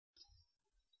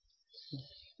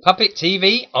Puppet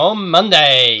TV on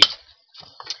Monday.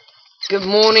 Good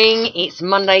morning, it's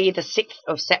Monday the 6th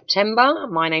of September.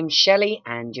 My name's Shelley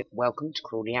and welcome to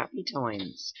Crawley Happy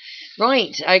Times.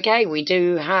 Right, okay, we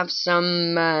do have got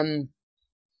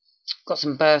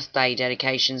some birthday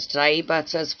dedications today,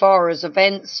 but as far as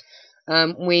events,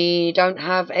 we don't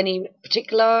have any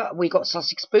particular. We got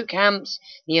Sussex boot camps,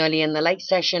 the early and the late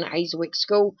session at Hazelwick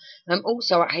School.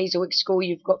 Also at Hazelwick School,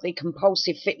 you've got the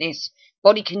compulsive fitness,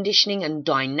 body conditioning and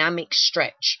dynamic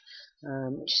stretch,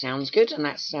 which sounds good, and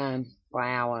that's by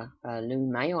our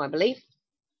Lou May, I believe.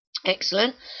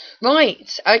 Excellent.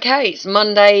 Right, okay, it's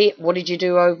Monday. What did you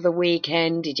do over the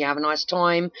weekend? Did you have a nice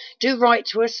time? Do write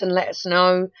to us and let us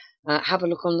know. Have a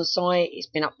look on the site. It's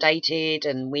been updated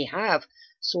and we have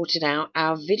sorted out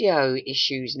our video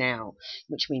issues now,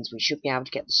 which means we should be able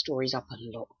to get the stories up a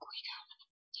lot quicker.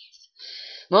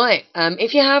 Right,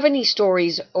 if you have any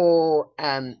stories or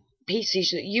pieces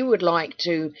that you would like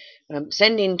to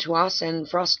send in to us and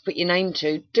for us to put your name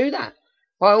to, do that.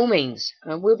 By all means,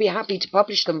 we'll be happy to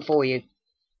publish them for you.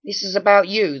 This is about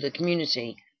you, the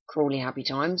community, Crawley Happy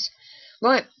Times.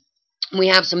 Right, we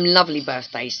have some lovely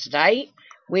birthdays today.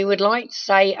 We would like to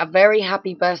say a very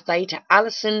happy birthday to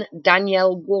Alison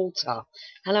Danielle Walter.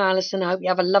 Hello, Alison. I hope you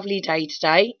have a lovely day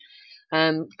today.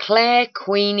 Claire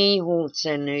Queenie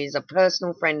Horton, who is a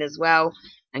personal friend as well.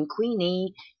 And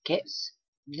Queenie gets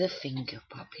the finger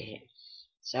puppet.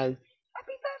 So,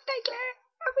 happy birthday, Claire.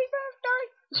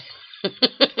 Happy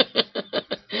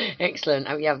birthday. Excellent.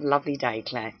 Hope you have a lovely day,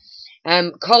 Claire.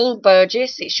 Cole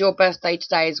Burgess, it's your birthday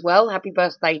today as well. Happy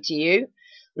birthday to you.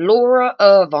 Laura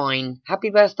Irvine, happy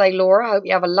birthday, Laura. Hope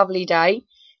you have a lovely day.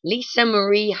 Lisa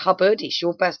Marie Hubbard, it's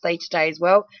your birthday today as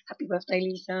well. Happy birthday,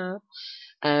 Lisa.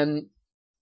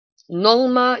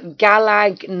 Nolma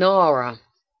Galagnara.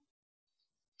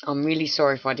 I'm really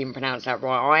sorry if I didn't pronounce that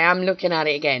right. I am looking at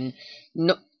it again.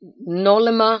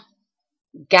 Nolma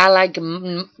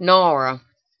Galagnara.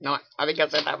 No, I think I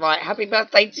said that right. Happy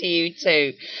birthday to you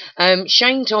too.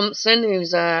 Shane Thompson,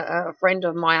 who's a friend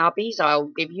of my hubby's.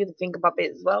 I'll give you the finger puppet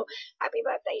as well. Happy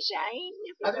birthday, Shane.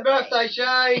 Happy birthday,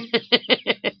 Shane.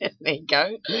 There you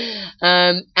go.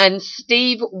 And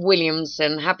Steve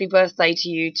Williamson. Happy birthday to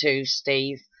you too,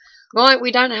 Steve. Right,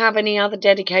 we don't have any other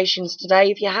dedications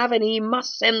today. If you have any, you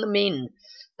must send them in,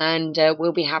 and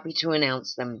we'll be happy to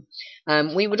announce them.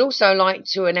 We would also like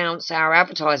to announce our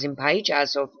advertising page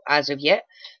as of yet.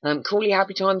 Crawley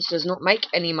Happy Times does not make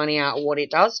any money out of what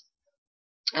it does,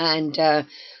 and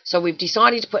so we've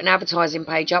decided to put an advertising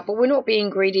page up, but we're not being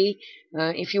greedy.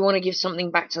 If you want to give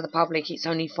something back to the public, it's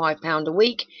only £5 a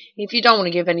week. If you don't want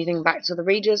to give anything back to the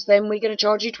readers, then we're going to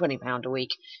charge you £20 a week.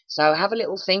 So have a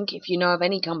little think. If you know of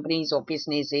any companies or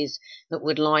businesses that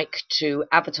would like to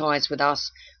advertise with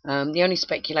us, the only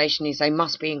speculation is they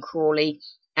must be in Crawley,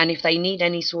 and if they need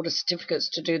any sort of certificates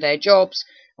to do their jobs,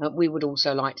 we would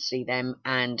also like to see them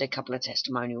and a couple of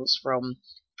testimonials from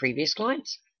previous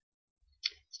clients.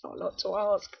 Not a lot to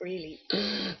ask, really.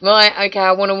 Right, okay,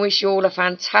 I want to wish you all a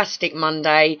fantastic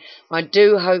Monday. I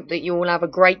do hope that you all have a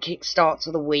great kickstart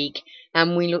to the week,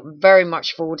 and we look very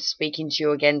much forward to speaking to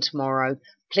you again tomorrow.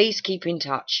 Please keep in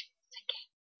touch. Take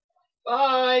care.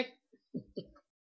 Bye.